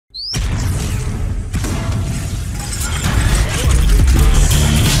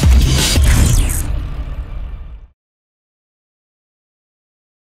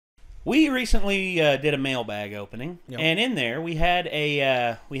We recently did a mailbag opening, Yep. and in there we had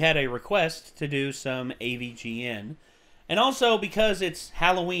a request to do some AVGN, and also because it's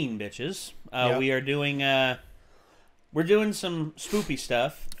Halloween, bitches, Yep. we are doing we're doing some spoopy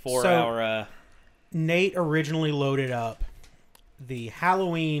stuff for So- our. Nate originally loaded up the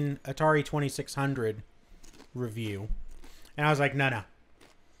Halloween Atari 2600 review, and I was like, no,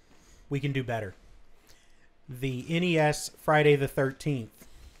 we can do better. The NES Friday the 13th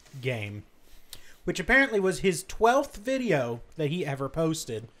game, which apparently was his 12th video that he ever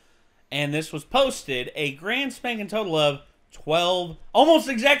posted. And this was posted a grand spanking total of 12, almost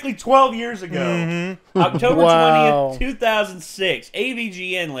exactly 12 years ago. October Wow. 20th, 2006.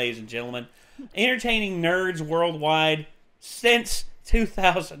 AVGN, ladies and gentlemen. Entertaining nerds worldwide since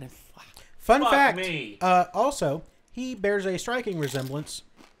 2005. Fun Fuck fact, me. also, he bears a striking resemblance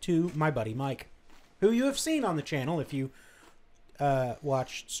to my buddy Mike, who you have seen on the channel if you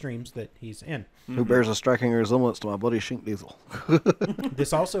watch streams that he's in. Who bears a striking resemblance to my buddy Shink Diesel.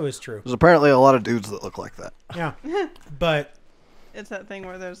 This also is true. There's apparently a lot of dudes that look like that. Yeah, but It's that thing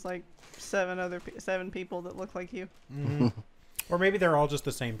where there's like seven people that look like you. or maybe they're all just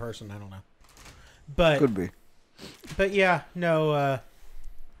the same person. I don't know. But Could be. But yeah, no.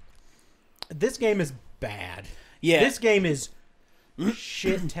 This game is bad. Yeah. This game is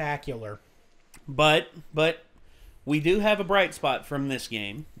shit-tacular. But we do have a bright spot from this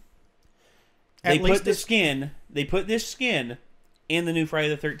game. At They least put this skin in the new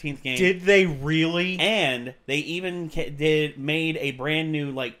Friday the 13th game. Did they really? And they even made a brand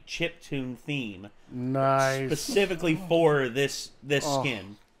new like chiptune theme Nice. specifically for this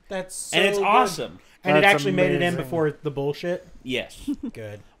skin. That's so And it's good. awesome. And it That's actually made it in amazing. before the bullshit. Yes.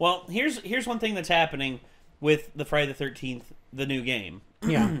 Good. Well, here's one thing that's happening with the Friday the 13th, the new game.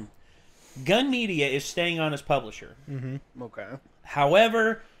 Yeah. Gun Media is staying on as publisher. Okay.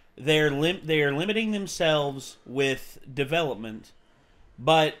 However, they are limiting themselves with development,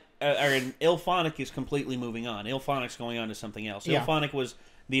 but Ilphonic is completely moving on. Ilphonic's going on to something else. Yeah. Ilphonic was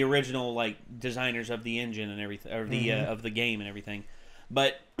the original like designers of the engine and everything, or the of the game and everything.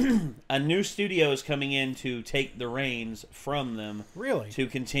 But a new studio is coming in to take the reins from them. Really? To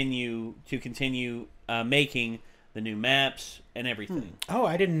continue making the new maps and everything. Oh,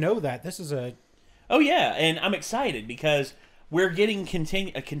 I didn't know that. This is a... Oh yeah, and I'm excited because we're getting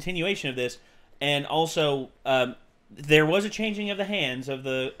a continuation of this, and also there was a changing of the hands of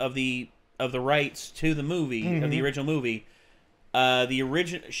the rights to the movie of the original movie.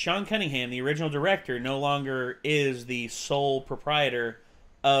 Sean Cunningham, the original director, no longer is the sole proprietor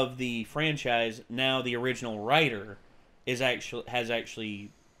of the franchise. Now the original writer has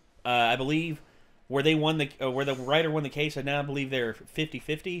actually, I believe, where the writer won the case. I now believe they're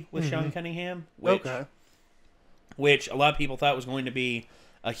 50-50 with Sean Cunningham. Which a lot of people thought was going to be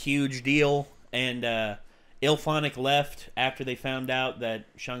a huge deal, and Ilphonic left after they found out that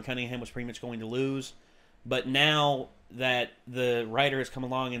Sean Cunningham was pretty much going to lose. But now that the writer has come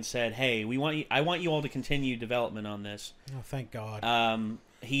along and said, "Hey, I want you all to continue development on this." Oh, thank God.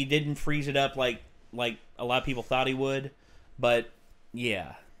 He didn't freeze it up like a lot of people thought he would, but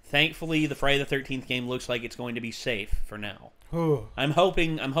yeah. Thankfully, the Friday the 13th game looks like it's going to be safe for now. Ooh. I'm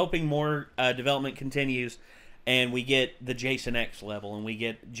hoping more development continues, and we get the Jason X level, and we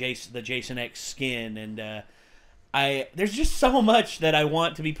get the Jason X skin, and there's just so much that I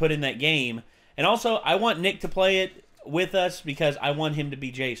want to be put in that game, and also I want Nick to play it with us because I want him to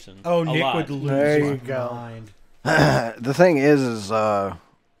be Jason. Oh, a Nick lot. would lose There you his go. mind. The thing is I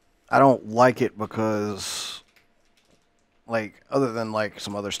don't like it because, like, other than like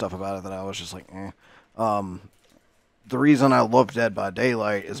some other stuff about it that I was just like, eh. The reason I love Dead by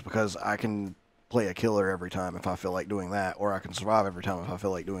Daylight is because I can play a killer every time if I feel like doing that, or I can survive every time if I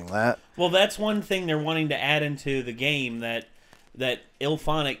feel like doing that. Well, that's one thing they're wanting to add into the game that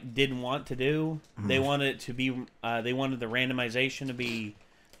Ilphonic didn't want to do. They wanted it to be. They wanted the randomization to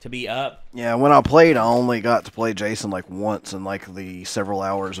be up. Yeah, when I played, I only got to play Jason like once in like the several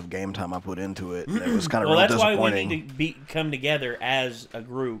hours of game time I put into it. And it was kind of Well, real that's why disappointing. we need to come together as a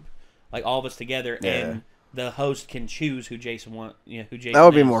group, like all of us together, and the host can choose who Jason want. Yeah, who Jason. That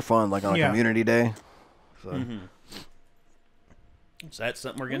would be is. more fun, like on a community day. So. So that's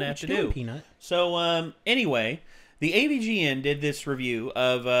something we're gonna have to What you do. doing, Peanut? So anyway, the AVGN did this review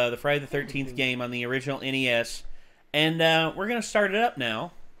of the Friday the 13th game on the original NES, and we're gonna start it up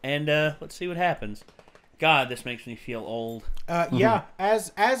now, and let's see what happens. God, this makes me feel old. Yeah,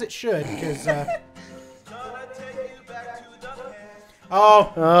 as it should, because...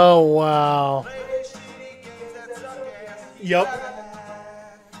 Oh, wow. Yep.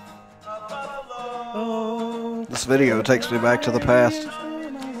 This video takes me back to the past.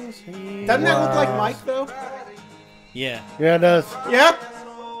 Doesn't that look like Mike though? Yeah. Yeah, it does. Yeah.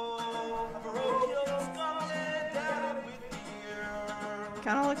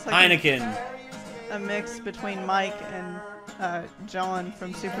 Kind of looks like Heineken. a mix between Mike and John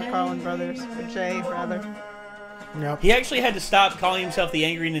from Super Carlin Brothers, or Jay rather. Yep. He actually had to stop calling himself the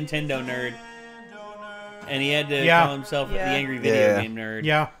Angry Nintendo Nerd. And he had to Yeah. call himself the Yeah. Angry Video Game Nerd.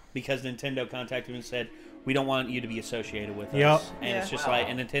 Yeah. Because Nintendo contacted him and said, we don't want you to be associated with Yep. us. And it's just like,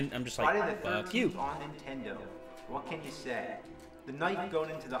 and Nintendo, I'm just like, Friday the fuck 13th you. on Nintendo. What can you say? The knife going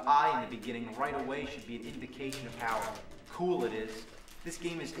into the eye in the beginning right away should be an indication of how cool it is. This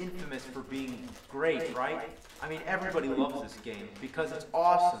game is infamous for being great, right? I mean, everybody loves this game because it's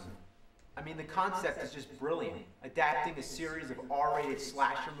awesome. I mean, the concept is just brilliant. Adapting a series of R-rated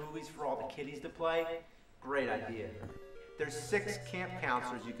slasher movies for all the kiddies to play, great idea. There's 6 camp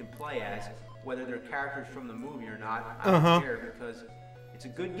counselors you can play as, whether they're characters from the movie or not. I don't care because it's a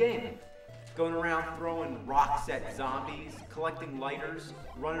good game. Going around throwing rocks at zombies, collecting lighters,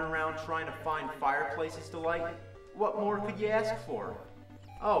 running around trying to find fireplaces to light. What more could you ask for?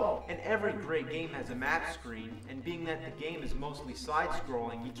 Oh, and every great game has a map screen, and being that the game is mostly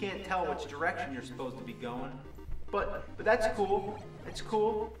side-scrolling, you can't tell which direction you're supposed to be going. But that's cool. It's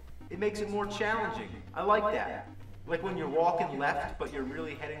cool. It makes it more challenging. I like that. Like when you're walking left, but you're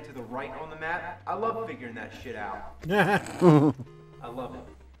really heading to the right on the map. I love figuring that shit out. I love it.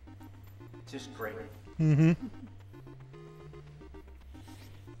 It's just great. Mm-hmm.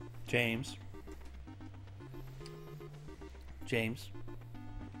 James.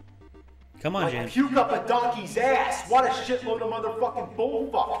 Come on, Like James. puke up a donkey's ass. What a shitload of motherfucking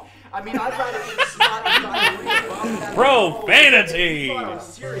bullfuck. I mean, I'd rather be smart and Profanity! I was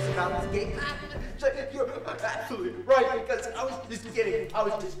serious about this game. You're absolutely right, because I was just kidding.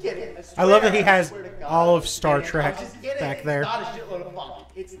 I love that he has swear to God. all of Star I was Trek just kidding. back there. It's not a shitload of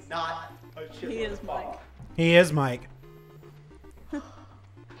fuck. It's not a shitload He is of fuck. Mike. He is Mike.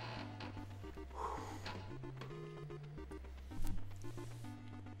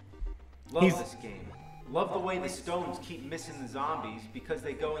 Love He's- this game. Love the way the stones keep missing the zombies because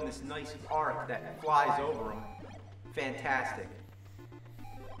they go in this nice arc that flies over them. Fantastic.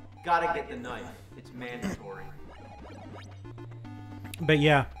 Gotta get the knife. It's mandatory. But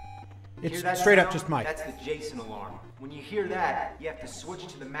yeah, Hear it's that straight up sound? just Mike. That's the Jason alarm. When you hear that, you have to switch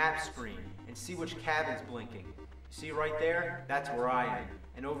to the map screen and see which cabin's blinking. See right there? That's where I am.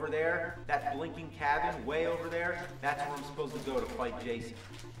 And over there, that blinking cabin, way over there, that's where I'm supposed to go to fight Jason.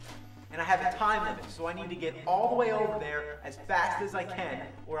 And I have a time limit, so I need to get all the way over there as fast as I can,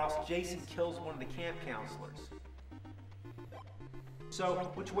 or else Jason kills one of the camp counselors.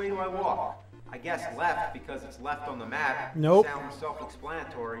 So, which way do I walk? I guess left, because it's left on the map. Nope. Sounds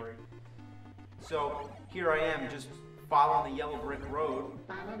self-explanatory. So, here I am, just following the yellow brick road.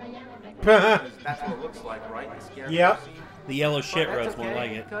 Because that's what it looks like, right? The scarecrow Yep. scene. The yellow shit But that's road's more okay,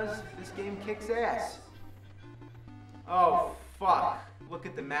 like it. because this game kicks ass. Oh, fuck. Look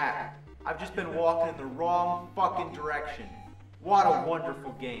at the map. I've just been walking in the wrong fucking direction. What a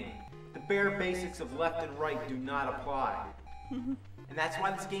wonderful game. The bare basics of left and right do not apply. And that's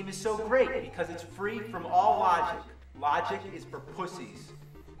why this game is so great, because it's free from all logic. Logic is for pussies.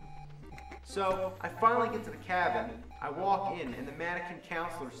 So, I finally get to the cabin, I walk in, and the mannequin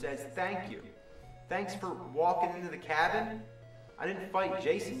counselor says, "Thank you. Thanks for walking into the cabin. I didn't fight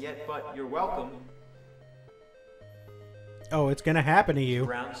Jason yet, but you're welcome." Oh, it's gonna happen to you.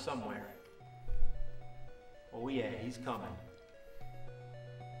 Around somewhere. Oh yeah, he's coming.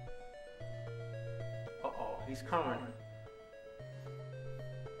 Uh-oh, he's coming.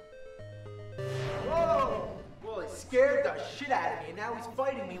 Whoa! Well, he scared the shit out of me, and now he's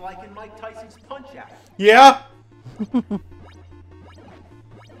fighting me like in Mike Tyson's Punch-Out. Yeah.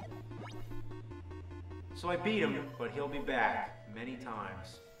 So I beat him, but he'll be back many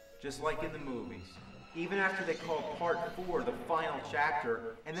times, just like in the movies. Even after they called Part 4 the final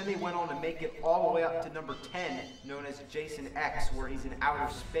chapter, and then they went on to make it all the way up to number 10, known as Jason X, where he's in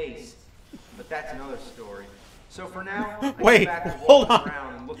outer space. But that's another story. So for now, I Wait, get back to hold walking on.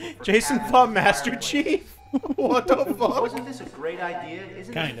 around and looking for Jason cabins fought and Master fireplaces. Chief. What the fuck? Wasn't this a great idea?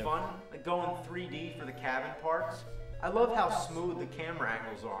 Isn't Kind this of. fun? Like going 3D for the cabin parts? I love how smooth the camera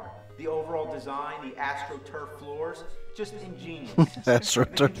angles are. The overall design, the AstroTurf floors, just ingenious. That's The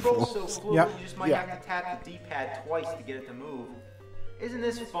right. control's so fluid, Yep. you just might have to tap the D-pad twice to get it to move. Isn't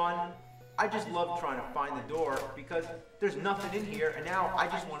this fun? I just love trying to find the door because there's nothing in here, and now I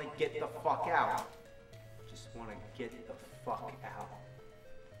just want to get the fuck out. Just want to get the fuck out.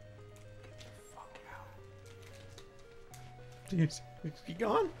 Get the fuck out. Is he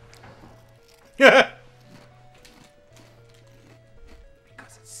gone? Because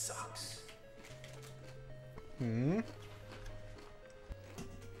it sucks.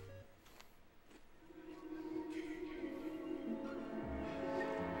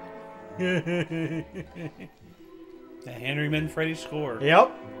 The Henry Manfredi score.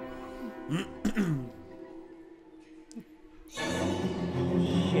 Yep.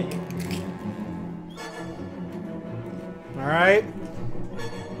 Shit. All right.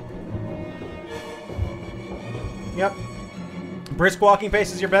 Yep. Brisk walking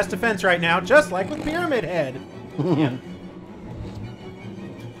pace is your best defense right now, just like with Pyramid Head. Yeah.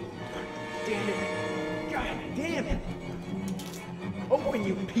 Damn it. God damn it. Open,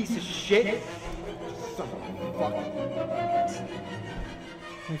 you piece of shit. Son of a fuck.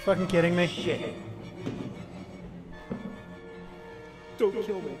 Are you fucking kidding me? Shit. Don't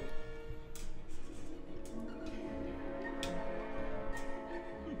kill me.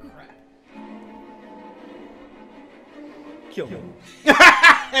 Kill me.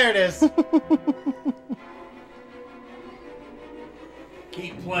 There it is.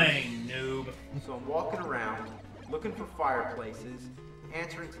 Keep playing, noob. So I'm walking around, looking for fireplaces,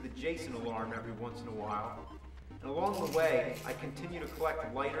 answering to the Jason alarm every once in a while. And along the way, I continue to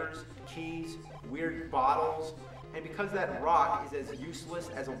collect lighters, keys, weird bottles, and because that rock is as useless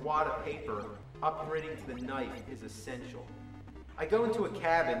as a wad of paper, upgrading to the knife is essential. I go into a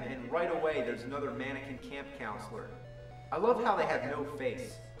cabin, and right away there's another mannequin camp counselor. I love how they have no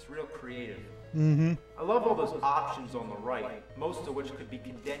face. It's real creative. Mm-hmm. I love all those options on the right, most of which could be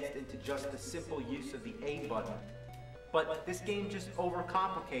condensed into just the simple use of the A button. But this game just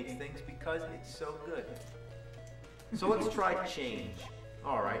overcomplicates things because it's so good. So let's try change.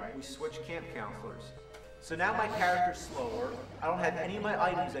 Alright, we switch camp counselors. So now my character's slower, I don't have any of my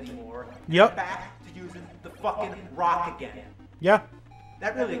items anymore, and Yep. I'm back to using the fucking rock again. Yeah.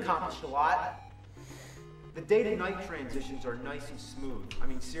 That really accomplished a lot. The day-to-night transitions are nice and smooth. I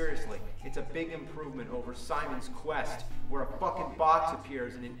mean, seriously, it's a big improvement over Simon's Quest, where a fucking box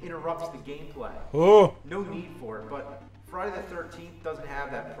appears and it interrupts the gameplay. Oh. No need for it, but Friday the 13th doesn't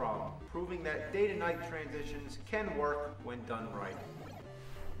have that problem, proving that day-to-night transitions can work when done right.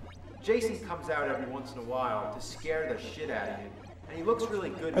 Jason comes out every once in a while to scare the shit out of you, and he looks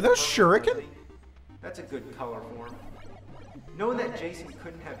really good. Are those shuriken? That's a good color for him. Knowing that Jason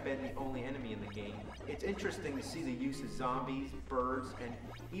couldn't have been the only enemy in the game, it's interesting to see the use of zombies, birds, and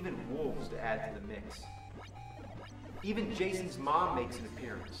even wolves to add to the mix. Even Jason's mom makes an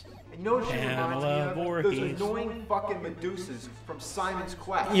appearance. And you know what she reminds me of? Those annoying fucking Medusas from Simon's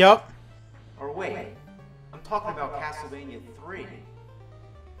Quest. Yep. Or wait, I'm talking about Castlevania 3.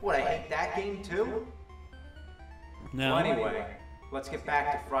 What, I hate that game too? No. Well, anyway, let's get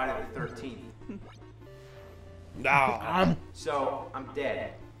back to Friday the 13th. So, I'm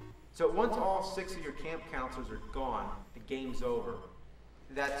dead. So once all 6 of your camp counselors are gone, the game's over.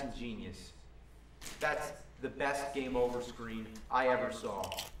 That's ingenious. That's the best game over screen I ever saw.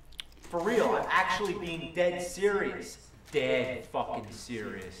 For real, I'm actually being dead serious. Dead fucking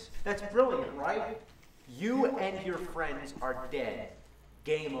serious. That's brilliant, right? You and your friends are dead.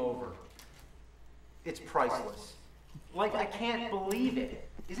 Game over. It's priceless. Like, I can't believe it.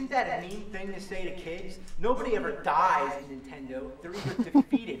 Isn't that a mean thing to say to kids? Nobody ever dies in Nintendo. They're either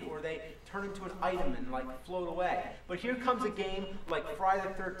defeated or they turn into an item and, like, float away. But here comes a game like Friday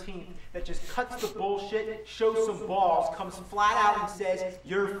the 13th that just cuts the bullshit, shows some balls, comes flat out and says,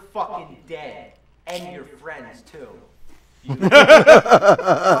 you're fucking dead. And your friends, too. If there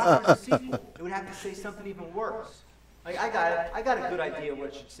was a sequel, it would have to say something even worse. Like, I got a good idea what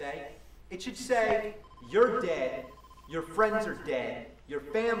it should say. It should say, you're dead, your friends are dead, your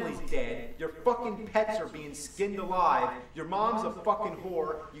family's dead, your fucking pets are being skinned alive, your mom's a fucking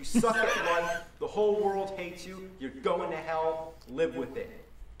whore, you suck at life, the whole world hates you, you're going to hell, live with it.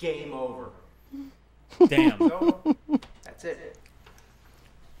 Game over. Damn. So, that's it.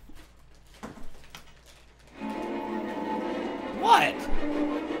 What?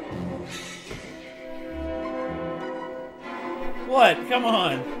 What? Come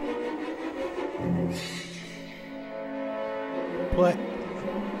on. Play.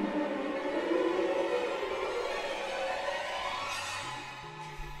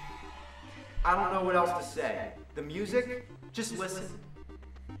 I don't know what else to say. The music, just listen.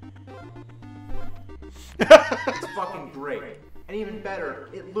 It's fucking great. And even better,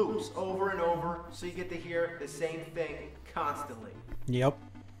 it loops over and over, so you get to hear the same thing constantly. Yep.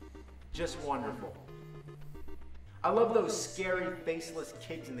 Just wonderful. I love those scary, faceless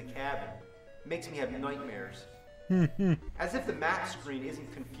kids in the cabin. Makes me have nightmares. As if the map screen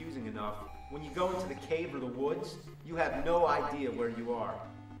isn't confusing enough, when you go into the cave or the woods, you have no idea where you are.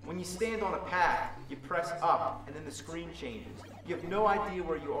 When you stand on a path, you press up and then the screen changes. You have no idea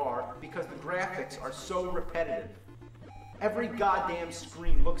where you are because the graphics are so repetitive. Every goddamn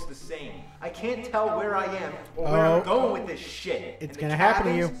screen looks the same. I can't tell where I am or where I'm going with this shit. It's And the gonna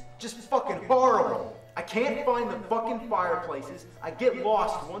happen to you. cabins, just fucking horrible. I can't find the fucking fireplaces. I get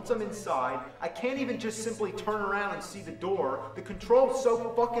lost once I'm inside. I can't even just simply turn around and see the door. The control's so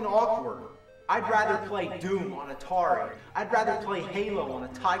fucking awkward. I'd rather play Doom on Atari. I'd rather play Halo on a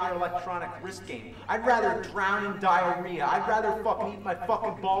Tiger Electronic wrist game. I'd rather drown in diarrhea. I'd rather fucking eat my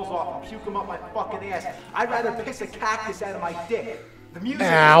fucking balls off and puke them up my fucking ass. I'd rather piss a cactus out of my dick. The music is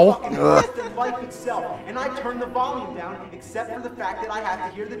fucking worse than life itself, and I turn the volume down except for the fact that I have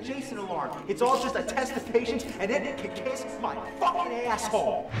to hear the Jason alarm. It's all just a test of patience, and then it can kiss my fucking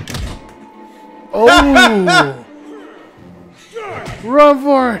asshole. Oh! Run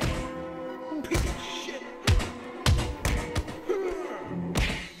for it!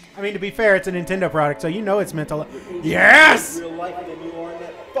 I mean, to be fair, it's a Nintendo product, so you know it's meant to. Yes. Real life than you are in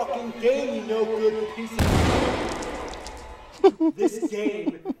that fucking game, you no good piece of. This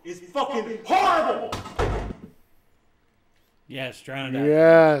game is fucking horrible. Yes, drown it out.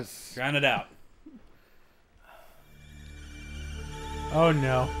 Yes. Drown it out. Oh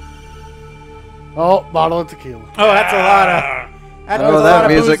no. Oh, bottle of tequila. Oh, that's a lot of. That Oh, was a that lot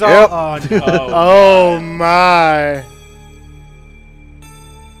of music, booze yep. all- oh, no. Oh my.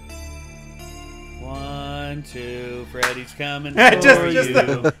 1, 2, Freddy's coming for just you.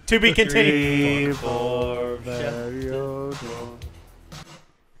 the, to be continued. 3, 4,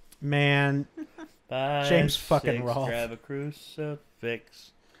 Man, 5, James fucking 6, Rolfe. grab a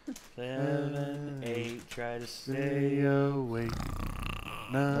crucifix. 7, 8, try to Stay stay. awake.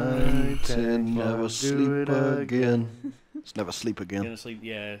 9, 10, never do sleep it again. It's never sleep again. Gonna sleep,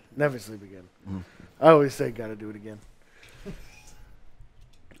 yeah. Never sleep again. I always say gotta do it again.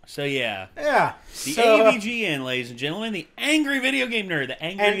 So yeah, yeah. the So, AVGN, ladies and gentlemen, the angry video game nerd, the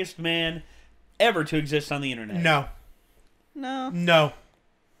angriest man ever to exist on the internet. no, No. no.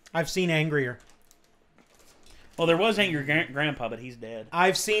 I've seen angrier. Well, there was Angry Grandpa, but he's dead.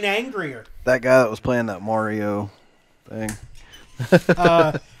 I've seen angrier. That guy that was playing that Mario thing.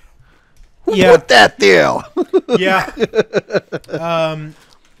 Who Yeah. put that there? Yeah.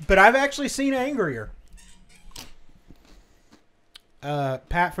 But I've actually seen angrier.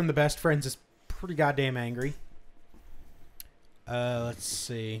 Pat from the Best Friends is pretty goddamn angry. Let's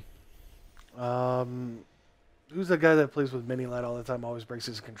see. Who's the guy that plays with Mini Lad all the time? Always breaks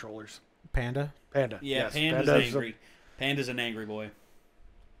his controllers. Panda. Panda. Yeah, Yes, Panda's Panda's angry. Panda's an angry boy.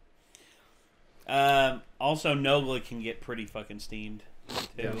 Also, Nogla can get pretty fucking steamed,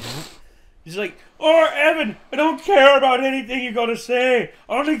 too. He's like, oh, Evan, I don't care about anything you're gonna say.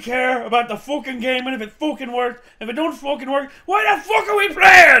 I only care about the fucking game, and if it fucking works, if it don't fucking work, why the fuck are we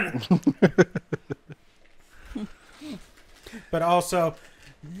playing? But also,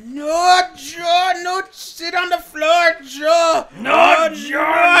 no, Joe, no, sit on the floor, Joe. No,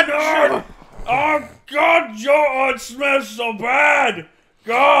 John, no! Oh, God, Joe, oh, it smells so bad.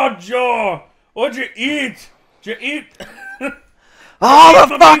 God, Joe, what'd you eat? Did you eat? All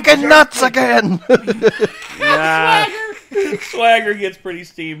the fucking nuts again! Swagger gets pretty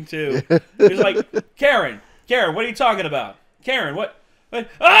steamed, too. He's like, Karen, what are you talking about? Karen, what? Oh,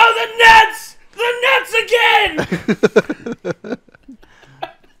 the nuts! The nuts again!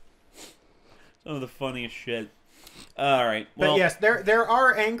 Some of the funniest shit. All right. Well, But yes, there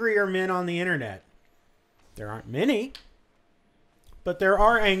are angrier men on the internet. There aren't many, but there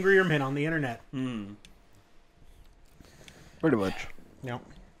are angrier men on the internet. Pretty much. No.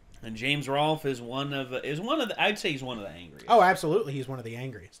 and James Rolfe is one of the. I'd say he's one of the angriest. Oh, absolutely, he's one of the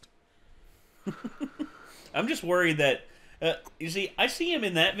angriest. I'm just worried that you see, I see him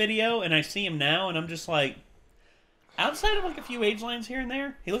in that video, and I see him now, and I'm just like, outside of like a few age lines here and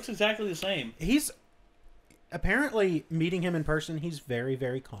there, he looks exactly the same. He's apparently, meeting him in person, he's very,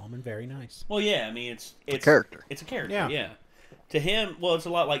 very calm and very nice. Well, yeah, I mean, it's a character. It's a character, Yeah. yeah. To him, well, it's a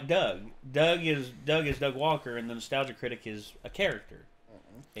lot like Doug. Doug is Doug Walker, and the Nostalgia Critic is a character.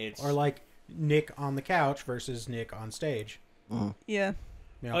 It's Or like Nick on the couch versus Nick on stage. Yeah.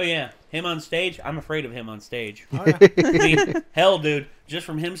 Yeah. Oh yeah, him on stage. I'm afraid of him on stage. Oh, yeah. I mean, hell, dude, just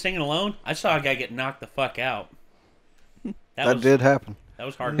from him singing alone, I saw a guy get knocked the fuck out. That did happen. That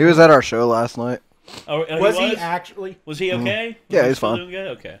was hard. He was at our show last night. Oh, Was he actually? Was he okay? Yeah, Was he's still fine. doing good?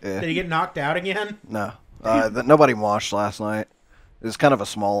 Okay. Yeah. Did he get knocked out again? No. Nobody moshed last night. It was kind of a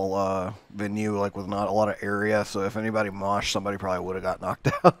small venue, like with not a lot of area. So if anybody moshed, somebody probably would have got knocked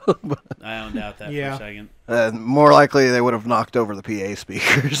out. I don't doubt that Yeah. for a second. More likely, they would have knocked over the PA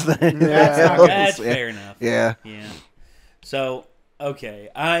speakers than That's not good. That's Yeah. fair enough. Yeah. Yeah. So okay,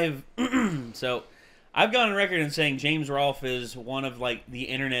 I've gone on record in saying James Rolfe is one of like the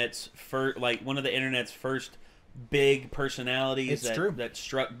internet's first, like one of the internet's first big personalities It's that true. that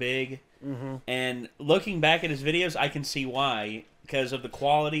struck big. And looking back at his videos, I can see why, because of the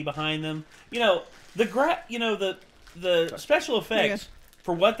quality behind them. You know, the special effects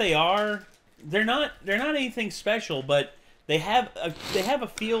for what they are, they're not anything special, but they have a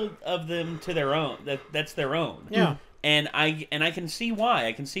feel of them to their own. That's their own. Yeah. And I can see why.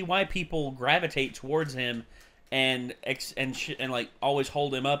 I can see why people gravitate towards him and like always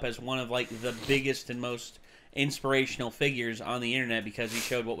hold him up as one of like the biggest and most inspirational figures on the internet, because he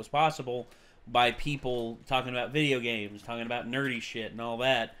showed what was possible by people talking about video games, talking about nerdy shit and all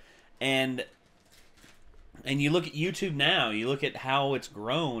that. And you look at YouTube now, you look at how it's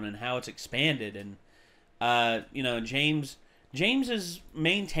grown and how it's expanded, and you know, James has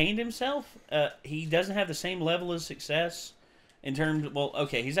maintained himself. He doesn't have the same level of success in terms of, well,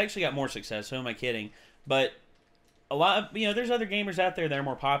 okay, he's actually got more success, who am I kidding? But a lot of, you know, there's other gamers out there that are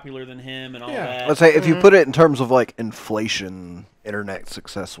more popular than him and all that. Let's say if you put it in terms of like inflation, internet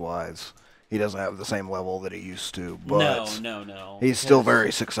success-wise, he doesn't have the same level that he used to. But no. he's still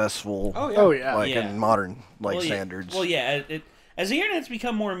very successful. Oh yeah. Like in modern standards. Well, yeah. As the internet's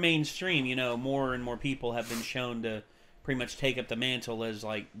become more mainstream, you know, more and more people have been shown to pretty much take up the mantle as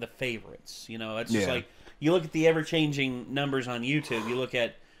like the favorites. You know, it's just like you look at the ever-changing numbers on YouTube. You look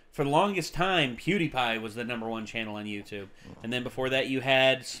at, for the longest time, PewDiePie was the #1 channel on YouTube, and then before that, you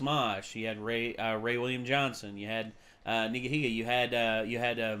had Smosh, you had Ray William Johnson, you had Nigahiga, you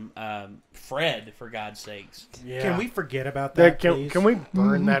had Fred, for God's sakes. Yeah. Can we forget about that, please? Can we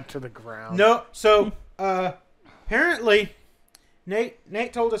burn that to the ground? No. So, apparently,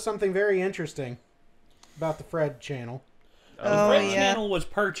 Nate told us something very interesting about the Fred channel. The Fred channel was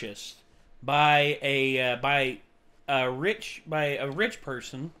purchased by a rich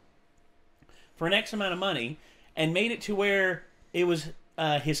person for an X amount of money, and made it to where it was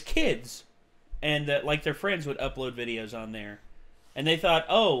his kids and like their friends would upload videos on there. And they thought,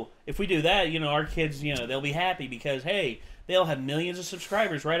 oh, if we do that, you know, our kids, you know, they'll be happy because, hey, they'll have millions of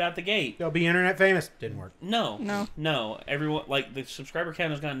subscribers right out the gate. They'll be internet famous. Didn't work. No. Everyone, like, the subscriber count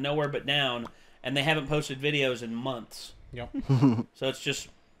has gone nowhere but down, and they haven't posted videos in months. Yep. So it's just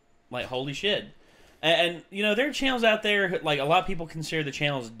like, holy shit. And, you know, there are channels out there, like, a lot of people consider the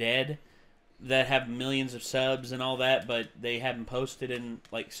channels dead, that have millions of subs and all that, but they haven't posted in,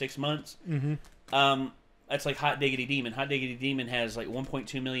 like, 6 months. That's like Hot Diggity Demon. Hot Diggity Demon has, like,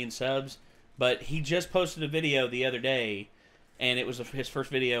 1.2 million subs, but he just posted a video the other day, and it was his first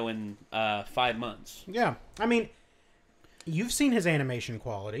video in 5 months. Yeah. I mean, you've seen his animation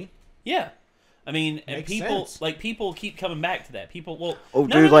quality. Yeah. I mean, and Makes people sense. like people keep coming back to that. People, well,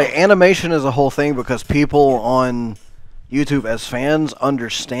 Like animation is a whole thing because people on YouTube as fans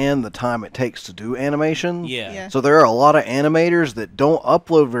understand the time it takes to do animation. Yeah. So there are a lot of animators that don't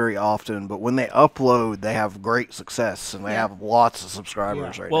upload very often, but when they upload, they have great success and they have lots of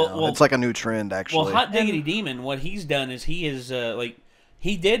subscribers right now. Well, it's like a new trend, actually. Well, Hot Diggity Demon, what he's done is he is like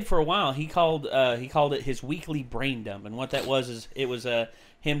he did for a while. He called it his weekly brain dump, and what that was is it was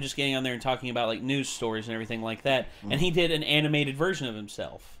him just getting on there and talking about like news stories and everything like that. And he did an animated version of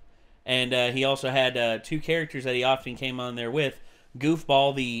himself. And he also had 2 characters that he often came on there with: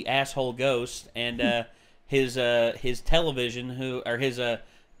 Goofball, the asshole ghost, and his television, his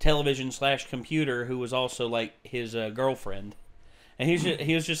television/computer, who was also like his girlfriend. And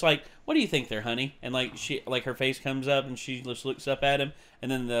he was just like, "What do you think there, honey?" And like her face comes up, and she just looks up at him, and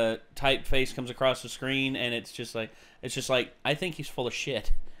then the type face comes across the screen, and it's just like I think he's full of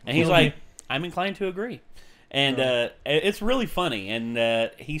shit. And he's like, I'm inclined to agree. And it's really funny.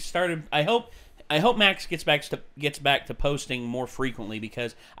 And he started. I hope Max gets back to posting more frequently,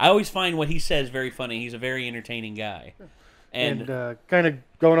 because I always find what he says very funny. He's a very entertaining guy. And kind of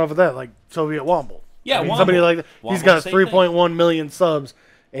going off of that, like Soviet Womble. Yeah, I mean, Womble. somebody like that. He's got Same 3.1 million subs,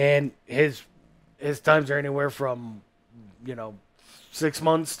 and his times are anywhere from 6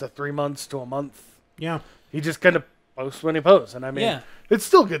 months to 3 months to a month. Yeah. He just kind of posts when he posts, and I mean, it's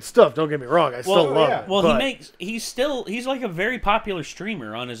still good stuff. Don't get me wrong, I still love it. Well, he's like a very popular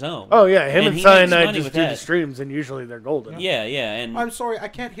streamer on his own. Oh yeah, him and Cyanide just do that. the streams, and usually they're golden. Yeah, and I'm sorry, I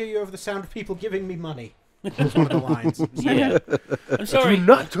can't hear you over the sound of people giving me money. That's one of the lines. Yeah. I'm sorry. Do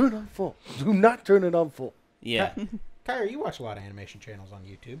not turn on full. Do not turn it on full. Yeah. Kyra, you watch a lot of animation channels on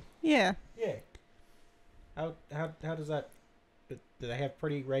YouTube. Yeah. Yeah. How does that? Do they have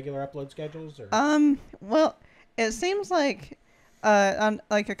pretty regular upload schedules? Or? Well, it seems like on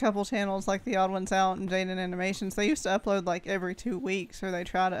like a couple channels, like the Odd Ones Out and Jayden Animations, they used to upload like every 2 weeks, or they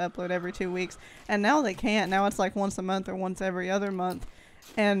try to upload every 2 weeks, and now they can't. Now it's like once a month or once every other month,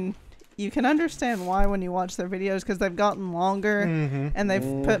 and you can understand why when you watch their videos, because they've gotten longer and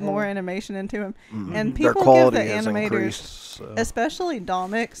they've put more animation into them. And Their people give quality the has animators, increased, so. especially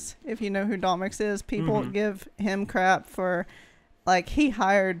Domix, if you know who Domix is, people give him crap for, like, he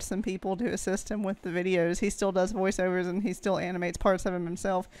hired some people to assist him with the videos. He still does voiceovers and he still animates parts of them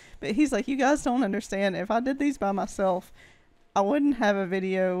himself. But he's like, you guys don't understand. If I did these by myself, I wouldn't have a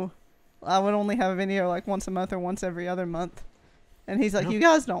video. I would only have a video like once a month or once every other month. And he's like, you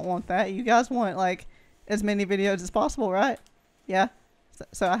guys don't want that. You guys want, like, as many videos as possible, right? Yeah.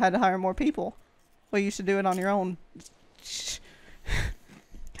 So I had to hire more people. Well, you should do it on your own.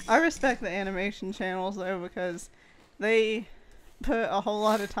 I respect the animation channels, though, because they put a whole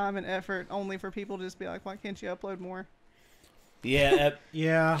lot of time and effort only for people to just be like, why can't you upload more? Yeah.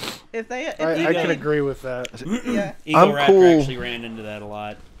 Yeah. If they, if I you can need- agree with that. Yeah. Eagle I'm Raptor cool. actually ran into that a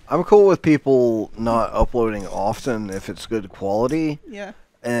lot. I'm cool with people not uploading often if it's good quality. Yeah.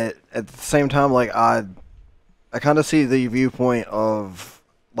 And at the same time, like, I kind of see the viewpoint of,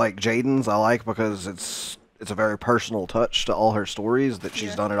 like, Jayden's I like because it's a very personal touch to all her stories that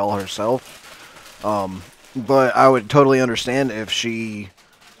she's done it all herself. But I would totally understand if she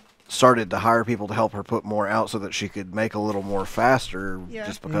started to hire people to help her put more out so that she could make a little more faster,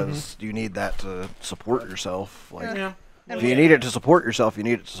 just because you need that to support yourself. Like, Yeah. if you need it to support yourself, you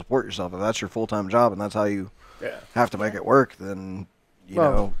need it to support yourself. If that's your full-time job and that's how you have to make it work, then, you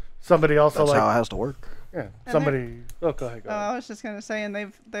know, somebody also that's like how it has to work. yeah, And somebody. Oh, go ahead. Go ahead. I was just gonna say, and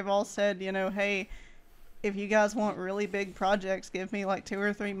they've all said, you know, hey, if you guys want really big projects, give me like 2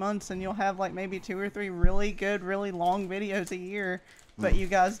 or 3 months, and you'll have like maybe 2 or 3 really good, really long videos a year. But you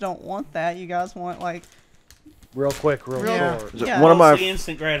guys don't want that. You guys want like Real quick, real Real- short. Yeah. One of Well, my it's the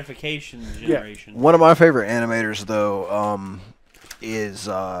instant gratification generation. One of my favorite animators, though, is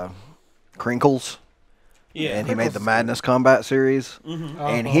Crinkles. Yeah. And he made the Madness Combat series. Mhm.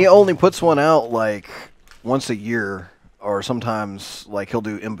 And he only puts one out, like, once a year. Or sometimes, like, he'll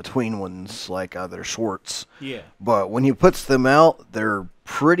do in-between ones, like, they're shorts. Yeah. But when he puts them out, they're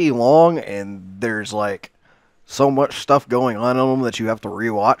pretty long, and there's, like, so much stuff going on in them that you have to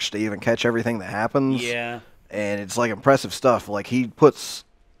rewatch to even catch everything that happens. Yeah. And it's, like, impressive stuff. Like, he puts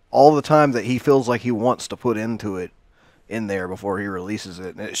all the time that he feels like he wants to put into it in there before he releases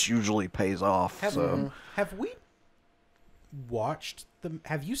it, and it usually pays off. Have we watched the?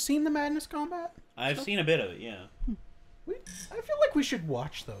 Have you seen the Madness Combat? I've seen a bit of it, yeah. I feel like we should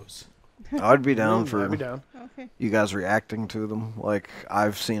watch those. I'd be down for I'd be down. okay. you guys reacting to them. Like,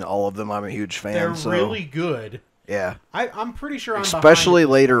 I've seen all of them. I'm a huge fan. They're so, really good. yeah. I'm pretty sure I'm Especially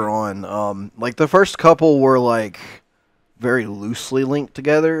behind later on. Like, the first couple were, like, very loosely linked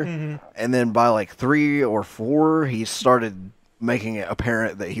together. And then by, like, 3 or 4, he started making it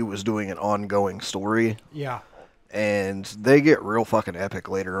apparent that he was doing an ongoing story. Yeah. And they get real fucking epic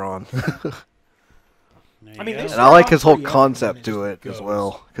later on. There I mean, you they go. And I like off his whole pretty epic, concept and to it it just as goes.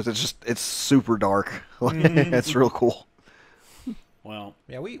 well. Because it's super dark. It's real cool. Well,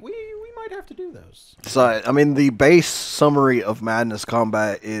 Yeah, we might have to do those. So, I mean, the base summary of Madness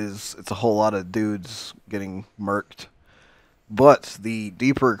Combat is it's a whole lot of dudes getting murked. But the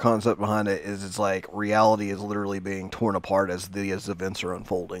deeper concept behind it is it's like reality is literally being torn apart as these events are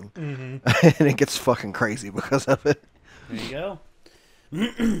unfolding. And it gets fucking crazy because of it. there you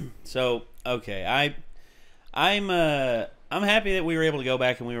go. So, okay, I'm happy that we were able to go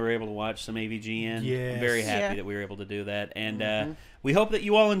back and we were able to watch some AVGN. I'm Yes. very happy Yeah. that we were able to do that. And we hope that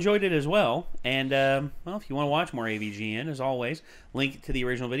you all enjoyed it as well. And, well, if you want to watch more AVGN, as always, link to the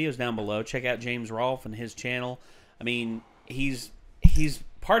original videos down below. Check out James Rolfe and his channel. I mean, he's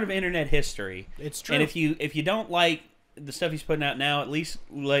part of internet history. It's true. And if you don't like the stuff he's putting out now, at least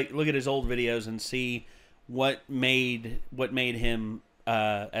like look at his old videos and see what made him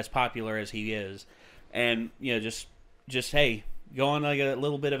as popular as he is. And, you know, just hey, go on like a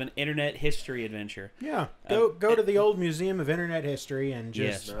little bit of an internet history adventure. Yeah, go to the old Museum of Internet History and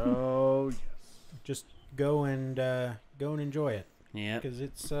just Yes. Oh, yes. just go and enjoy it Yeah. because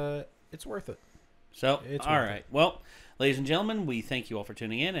it's worth it. So, It's all worth right. Well, ladies and gentlemen, we thank you all for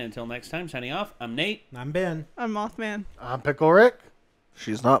tuning in. And until next time, signing off, I'm Nate. I'm Ben. I'm Mothman. I'm Pickle Rick.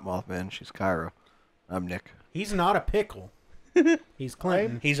 She's not Mothman, she's Cairo. I'm Nick. He's not a pickle. He's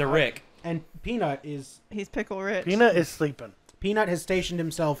Clinton. He's a Rick. And Peanut He's Pickle Rich. Peanut is sleeping. has stationed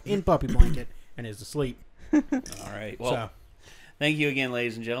himself in Puppy Blanket and is asleep. All right. Well, So thank you again,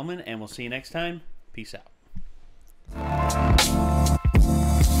 ladies and gentlemen, and we'll see you next time. Peace out.